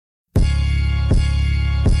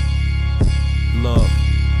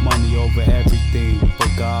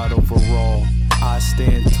God overall. I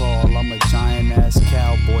stand tall, I'm a giant ass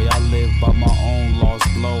cowboy. I live by my own laws,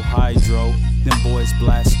 blow hydro. Them boys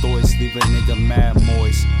blastoids, leave a nigga mad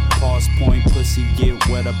moist. Pause point, pussy get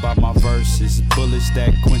wet about my verses. Bullets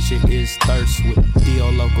that quench your ears thirst with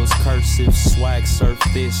eLoCo's cursive. Swag surf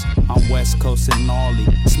this, I'm West Coast and gnarly.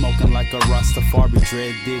 Smoking like a Rastafari,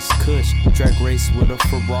 dread this kush. Drag race with a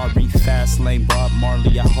Ferrari, fast lane Bob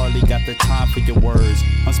Marley. I hardly got the time for your words.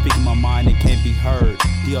 I'm speaking my mind, it can't be heard.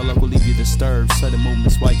 eLoCo leave you disturbed. Sudden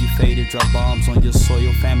movements while you faded. Drop bombs on your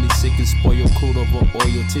soil. Family sick and spoil. Crude over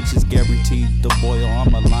oil. Tensions guaranteed the boil.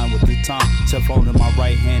 I'm aligned with the time. Cell phone in my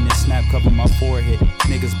right hand and snap cover my forehead.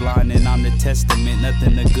 Niggas blind and I'm the testament.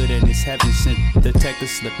 Nothing the good and it's heaven sent. Detector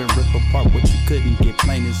slip and rip apart what you couldn't get.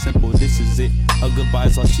 Plain and simple, this is it. A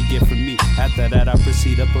goodbye's all she get from me. After that I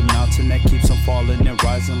proceed up a mountain that keeps on falling and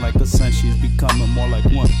rising like a sun. She's becoming more like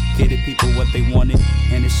one. Get the people what they wanted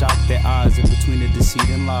and it shocked their eyes in between the deceit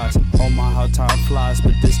and lies. Oh my, how time flies,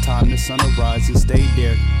 but this time the sun arises. Stay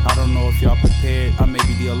there. I don't know if y'all prepared. I may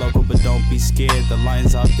be eLoCo, but don't be scared. The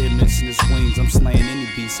lion's out there missing his wings. I'm slaying any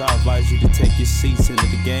beast. I advise you to take your seats into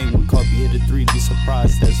the game. When Kobe hit a 3, be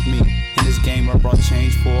surprised, that's me. In this game I brought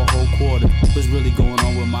change for a whole quarter. What's really going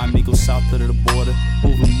on with my amigos south of the border?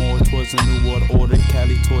 Moving more towards a new world order.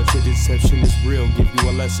 Cali torture, deception is real. Give you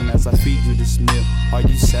a lesson as I feed you this meal. Are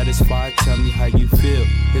you satisfied? Tell me how you feel.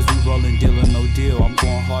 Is we rolling, dealing, no deal. I'm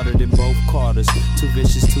going harder than both Carters. Too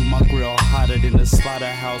vicious to my grill. Hotter than a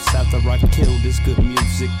slaughterhouse after I kill this good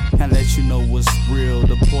music and let you know what's real.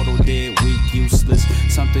 The portal dead, weak, useless.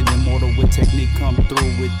 Something immortal with technique come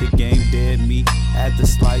through with the game dead meat. Add the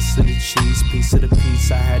slice of the cheese, piece of the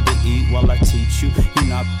pizza I had to eat while I teach you.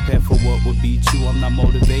 You're not prepared for what will beat you. I'm not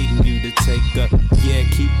motivating you to take up. Yeah,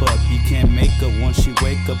 keep up. You can't make up once she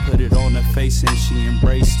wake up. Put it on her face and she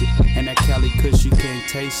embraced it. And that Cali kush you can't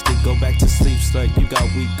taste it. Go back to sleep, slut. You got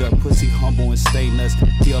weak up. Pussy humble and stay nuts.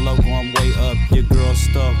 eLoCo, I'm way up. Your girl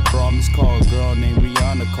stuff. Promise call. Girl named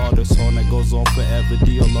Rihanna called her song that goes on forever.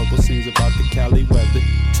 eLoCo sings about the Cali weather.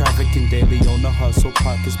 Trafficking daily on the hustle.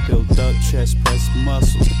 Pockets built up. Chest press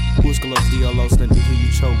muscles. Musculos, eLoCo, let me hear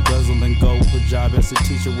you choke, guzzle and go. Her job as a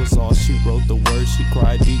teacher was all she wrote. The words she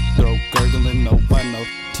cried, deep throat, gurgling, nope, I know.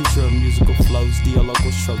 Teacher of musical flows,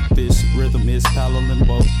 eLoCo stroke this. Rhythm is parallel and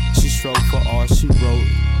both. She strove for all she wrote.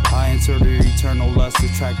 I enter the eternal lust, the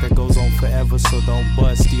track that goes on forever, so don't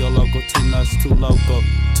bust. eLoCo, too nuts, too loco,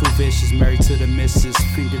 too vicious, married to the missus.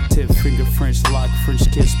 Fingertip, finger French lock,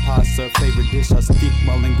 French kiss, pasta, favorite dish. I stick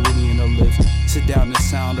my linguine in her lips. Sit down, the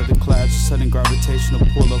sound of the clouds, sudden gravitational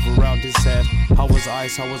pull up around his ass. I was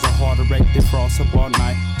ice, I was a hard erected frost up all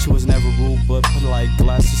night. She was never rude but polite.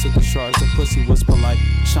 Glasses of the shards, her pussy was polite.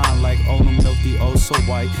 Shine like Onum, milky, oh so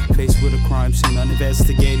white. Faced with a crime scene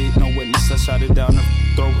uninvestigated, no witness. I shot it down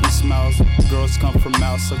her throat and smiles. Girls come from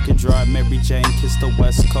out, suck it dry. Mary Jane kiss the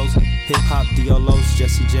West Coast. Hip hop eLoCo,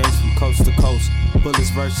 Jesse James from coast to coast. Bullets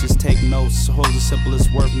verses, take notes. Hold the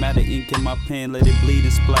simplest word matter. Ink in my pen, let it bleed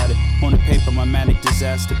and splatter. On the paper, my manic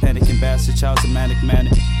disaster, panic and bastard, child's a manic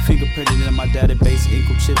manic. Fingerprinted in my database,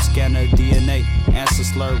 inkle chip scanner, DNA. Answer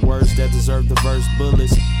slurred words that deserve the verse.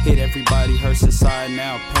 Bullets hit everybody, hurts inside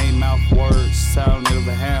now. Pain mouth words, sound of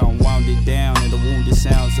a hound. Wound it down in the wounded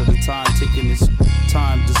sounds of the time. Ticking this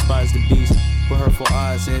time, despise the beast. With hurtful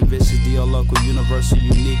eyes and vicious, eLoCo, universal,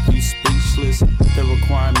 unique. You speechless. The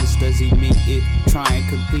requirements, does he meet it? Try and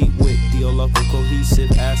compete with eLoCo,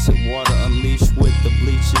 cohesive, acid, water, unlimited.